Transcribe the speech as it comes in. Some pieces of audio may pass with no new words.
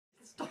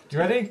You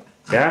ready?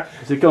 Yeah?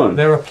 Is it going?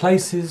 There are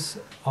places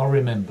I'll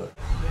remember.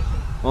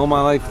 All my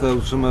life,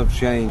 though, some have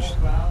changed.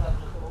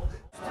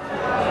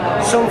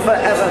 Some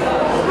forever,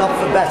 but not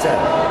for better.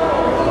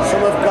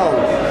 Some have gone,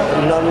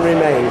 and none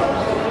remain.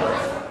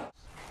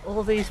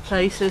 All these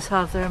places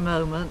have their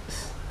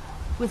moments.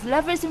 With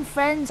lovers and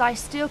friends I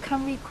still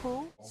can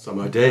recall. Some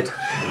are dead,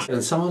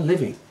 and some are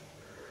living.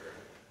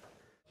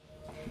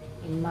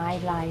 In my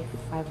life,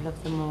 I've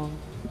loved them all.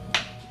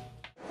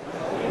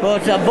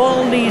 But of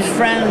all these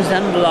friends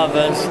and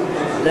lovers,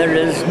 there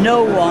is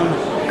no one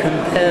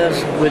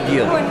compares with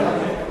you.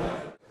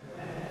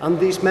 And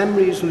these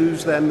memories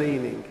lose their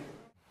meaning.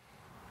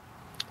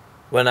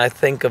 When I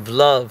think of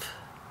love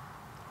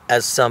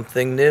as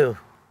something new.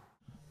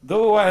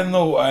 Though I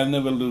know I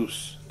never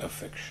lose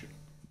affection.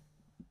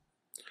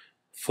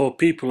 For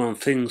people and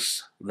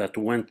things that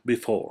went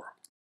before.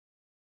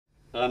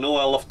 I know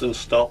I'll often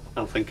stop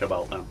and think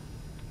about them.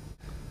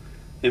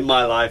 In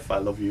my life, I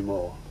love you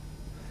more.